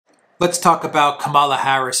Let's talk about Kamala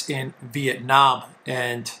Harris in Vietnam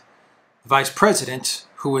and the vice president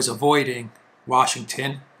who is avoiding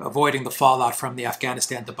Washington, avoiding the fallout from the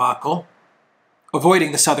Afghanistan debacle,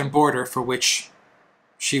 avoiding the southern border for which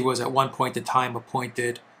she was at one point in time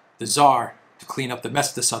appointed the czar to clean up the mess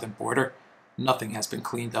of the southern border. Nothing has been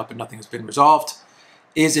cleaned up and nothing has been resolved.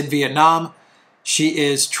 Is in Vietnam. She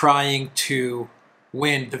is trying to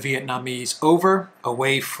win the Vietnamese over,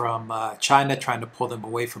 away from China, trying to pull them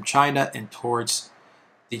away from China and towards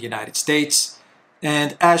the United States.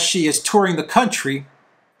 And as she is touring the country,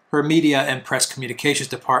 her media and press communications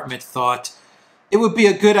department thought it would be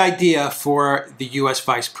a good idea for the U.S.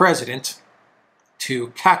 vice president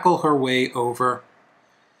to cackle her way over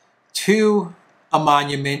to a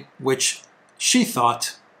monument which she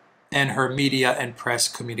thought, and her media and press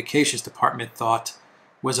communications department thought,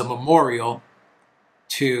 was a memorial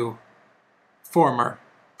to former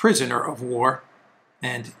prisoner of war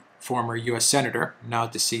and former U.S. Senator, now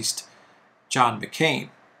deceased, John McCain.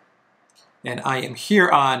 And I am here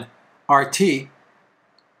on RT.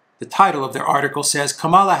 The title of their article says,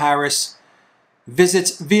 Kamala Harris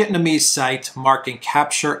visits Vietnamese site marking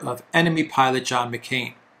capture of enemy pilot John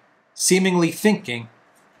McCain, seemingly thinking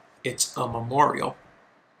it's a memorial.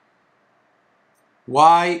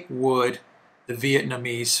 Why would the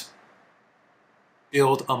Vietnamese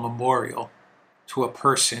build a memorial to a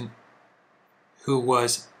person who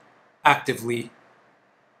was actively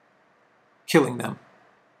killing them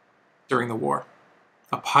during the war?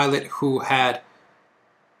 A pilot who had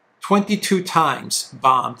 22 times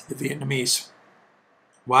bombed the Vietnamese.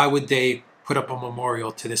 Why would they put up a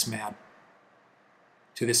memorial to this man,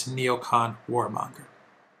 to this neocon warmonger?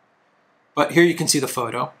 But here you can see the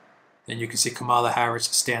photo, and you can see Kamala Harris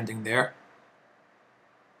standing there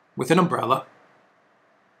with an umbrella,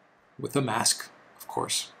 with a mask, of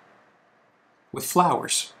course, with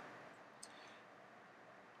flowers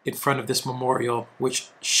in front of this memorial, which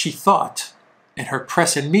she thought, and her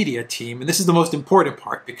press and media team, and this is the most important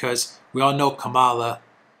part because we all know Kamala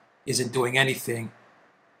isn't doing anything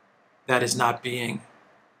that is not being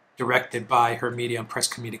directed by her media and press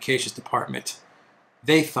communications department.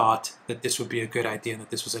 They thought that this would be a good idea and that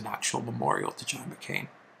this was an actual memorial to John McCain.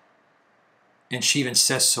 And she even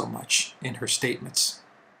says so much in her statements.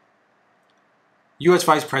 U.S.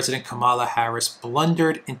 Vice President Kamala Harris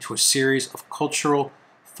blundered into a series of cultural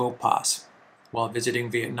faux pas while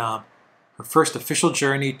visiting Vietnam, her first official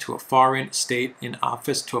journey to a foreign state in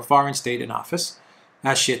office,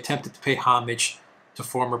 as she attempted to pay homage to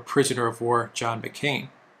former prisoner of war John McCain.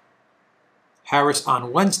 Harris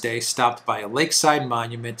on Wednesday stopped by a lakeside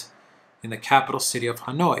monument in the capital city of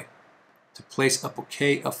Hanoi to place a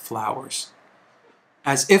bouquet of flowers,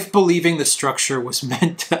 as if believing the structure was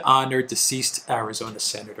meant to honor deceased Arizona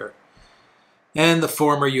Senator and the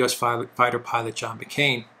former U.S. fighter pilot John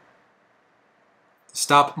McCain. The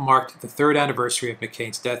stop marked the 3rd anniversary of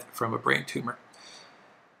McCain's death from a brain tumor.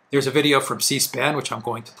 There's a video from C-SPAN, which I'm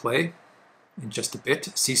going to play in just a bit.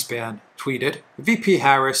 C-SPAN tweeted, VP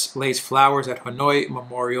Harris lays flowers at Hanoi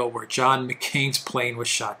Memorial where John McCain's plane was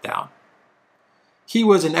shot down. He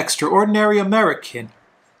was an extraordinary American,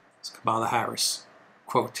 it's Kamala Harris.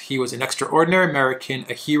 Quote, he was an extraordinary American,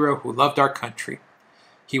 a hero who loved our country.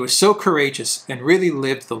 He was so courageous and really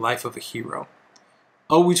lived the life of a hero.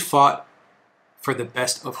 Always fought for the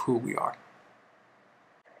best of who we are.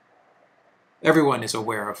 Everyone is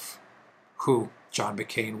aware of who John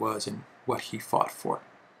McCain was and what he fought for.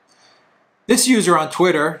 This user on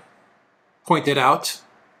Twitter pointed out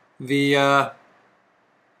the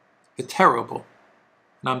terrible,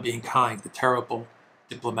 and I'm being kind, the terrible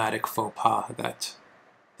diplomatic faux pas that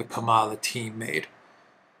the Kamala team made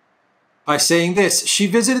by saying this: she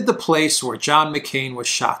visited the place where John McCain was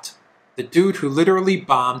shot, the dude who literally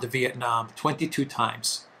bombed Vietnam 22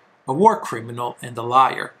 times, a war criminal and a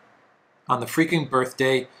liar, on the freaking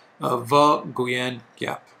birthday of Vo Nguyen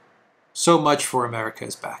Giap. So much for America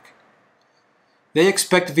is back. They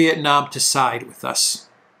expect Vietnam to side with us.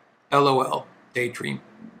 LOL, daydream.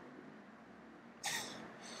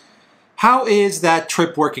 How is that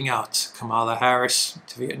trip working out, Kamala Harris,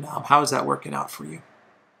 to Vietnam? How is that working out for you?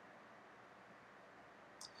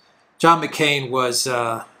 John McCain was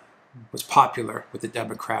popular with the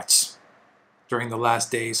Democrats during the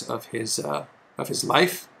last days of his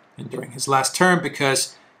life and during his last term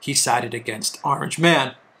because he sided against Orange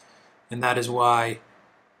Man. And that is why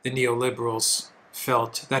the neoliberals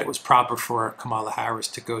felt that it was proper for Kamala Harris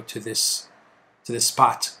to go to this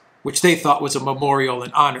spot, which they thought was a memorial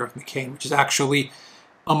in honor of McCain, which is actually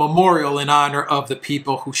a memorial in honor of the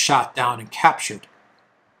people who shot down and captured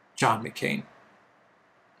John McCain.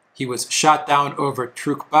 He was shot down over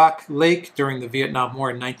Truc Bac Lake during the Vietnam War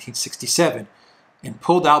in 1967 and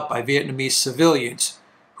pulled out by Vietnamese civilians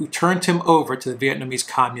who turned him over to the Vietnamese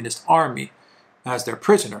Communist Army as their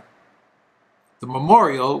prisoner. The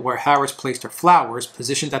memorial, where Harris placed her flowers,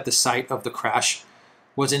 positioned at the site of the crash,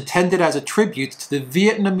 was intended as a tribute to the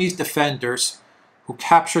Vietnamese defenders who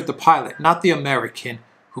captured the pilot, not the American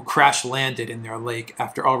who crash-landed in their lake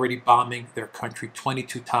after already bombing their country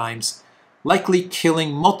 22 times, likely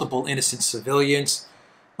killing multiple innocent civilians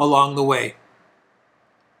along the way.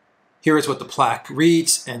 Here is what the plaque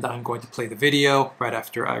reads, and I'm going to play the video right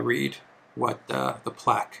after I read what the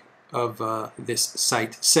plaque of this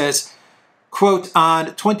site says. Quote,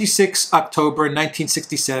 on 26 October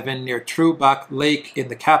 1967, near Truc Bac Lake in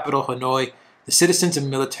the capital, Hanoi, the citizens and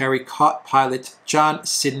military caught pilot John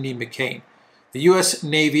Sidney McCain. The U.S.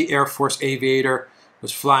 Navy Air Force aviator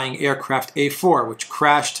was flying aircraft A-4, which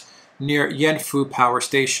crashed near Yen Phu Power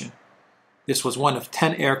Station. This was one of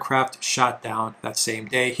 10 aircraft shot down that same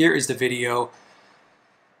day. Here is the video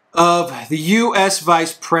of the U.S.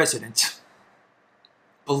 Vice President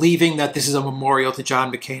believing that this is a memorial to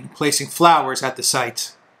John McCain, placing flowers at the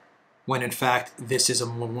site, when in fact this is a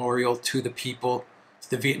memorial to the people, to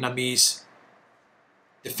the Vietnamese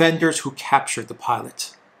defenders who captured the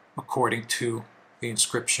pilot, according to the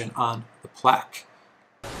inscription on the plaque.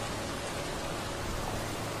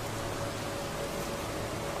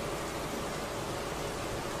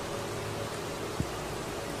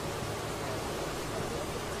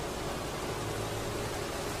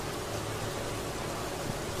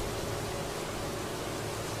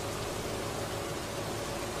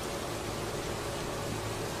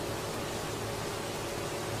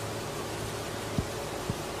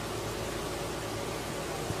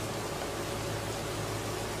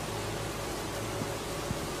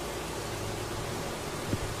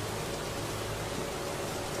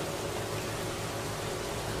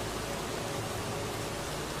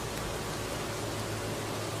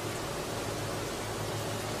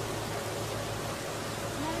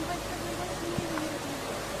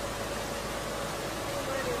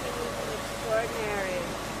 Extraordinary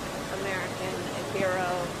American, a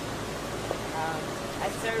hero.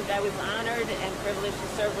 I was honored and privileged to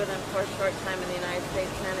serve with him for a short time in the United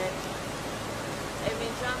States Senate. I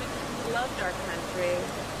mean, John McCain loved our country.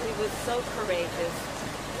 He was so courageous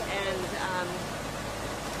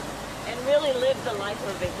and really lived the life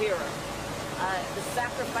of a hero. The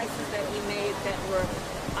sacrifices that he made that were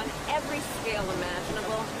on every scale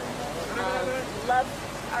imaginable. Loved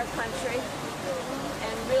our country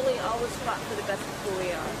and really always fought for the best of who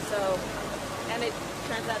we are. So, and it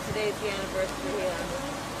turns out today's the anniversary.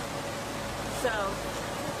 So,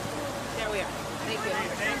 there we are. Thank you.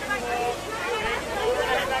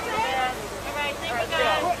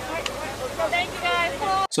 Thank you,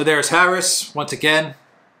 guys. So there's Harris, once again,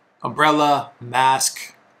 umbrella,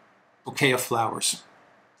 mask, bouquet of flowers.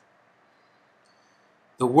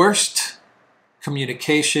 The worst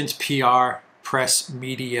communications, PR, press,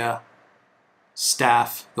 media,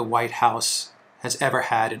 staff the White House has ever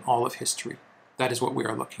had in all of history. That is what we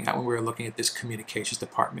are looking at when we are looking at this communications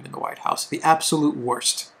department in the White House. The absolute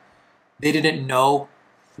worst. They didn't know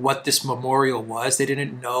what this memorial was. They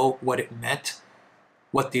didn't know what it meant,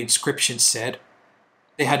 what the inscription said.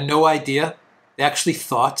 They had no idea. They actually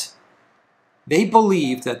thought. They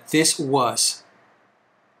believed that this was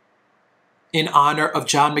in honor of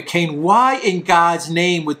John McCain. Why in God's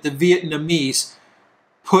name would the Vietnamese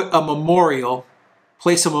put a memorial,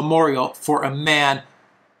 place a memorial for a man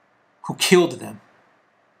who killed them,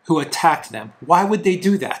 who attacked them? Why would they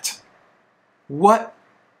do that? What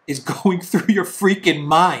is going through your freaking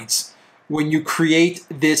minds when you create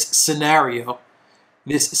this scenario,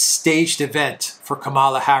 this staged event for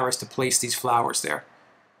Kamala Harris to place these flowers there?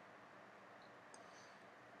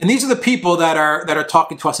 And these are the people that are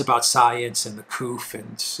talking to us about science and the COOF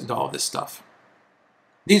and all this stuff.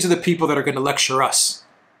 These are the people that are going to lecture us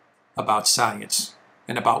about science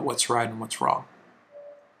and about what's right and what's wrong.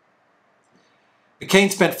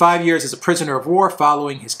 McCain spent 5 years as a prisoner of war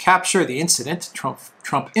following his capture, the incident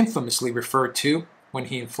Trump infamously referred to when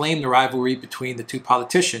he inflamed the rivalry between the two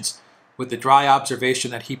politicians with the dry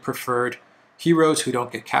observation that he preferred heroes who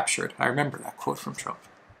don't get captured. I remember that quote from Trump.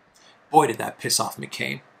 Boy, did that piss off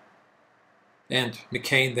McCain. And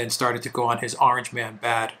McCain then started to go on his Orange Man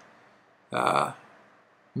Bad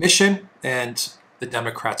mission, and the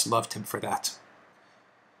Democrats loved him for that.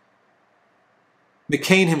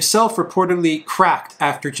 McCain himself reportedly cracked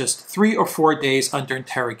after just 3 or 4 days under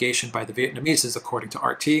interrogation by the Vietnamese, according to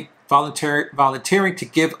RT, volunteering to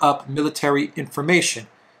give up military information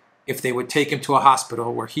if they would take him to a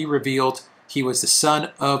hospital where he revealed He was the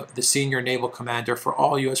son of the senior naval commander for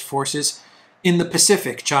all U.S. forces in the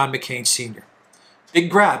Pacific, John McCain Sr. Big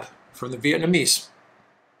grab from the Vietnamese.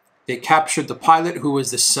 They captured the pilot who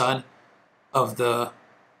was the son of the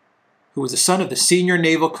senior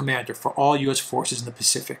naval commander for all U.S. forces in the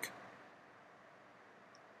Pacific.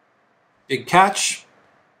 Big catch.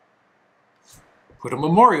 Put a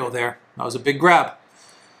memorial there. That was a big grab.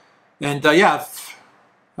 And yeah,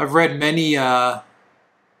 I've read many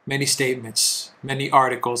statements, many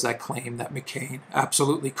articles that claim that McCain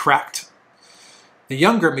absolutely cracked. The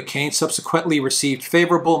younger McCain subsequently received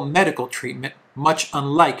favorable medical treatment, much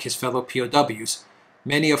unlike his fellow POWs,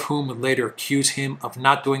 many of whom would later accuse him of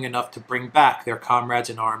not doing enough to bring back their comrades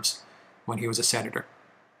in arms when he was a senator.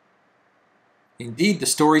 Indeed, the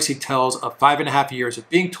stories he tells of 5.5 years of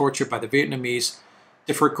being tortured by the Vietnamese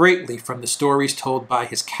differ greatly from the stories told by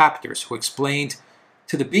his captors, who explained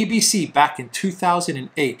to the BBC back in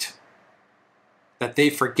 2008 that they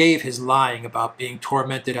forgave his lying about being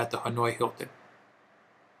tormented at the Hanoi Hilton.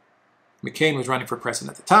 McCain was running for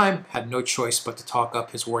president at the time, had no choice but to talk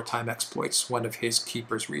up his wartime exploits, one of his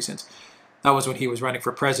keeper's reasons. That was when he was running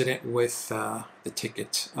for president with the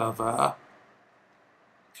ticket of,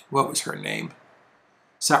 what was her name?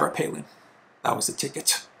 Sarah Palin. That was the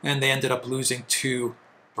ticket. And they ended up losing to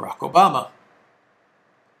Barack Obama.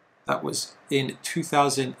 That was in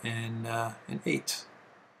 2008,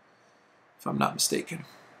 if I'm not mistaken.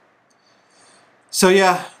 So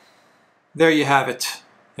yeah, there you have it,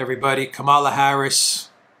 everybody. Kamala Harris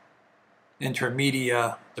and her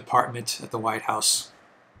media department at the White House.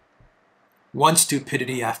 One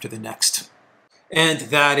stupidity after the next. And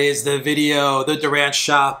that is the video, the Duran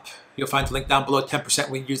shop. You'll find the link down below, 10%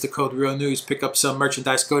 when you use the code REALNEWS. Pick up some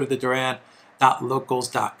merchandise. Go to the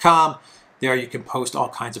Duran.locals.com. There you can post all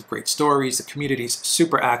kinds of great stories. The community is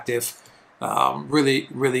super active. Really,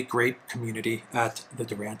 really great community at the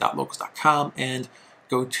Duran.locals.com. And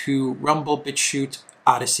go to Rumble, BitChute,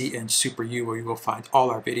 ODYSEE, and SuperU, where you will find all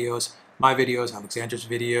our videos. My videos, Alexander's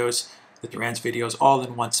videos, the Duran's videos, all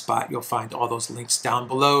in one spot. You'll find all those links down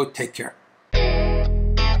below. Take care.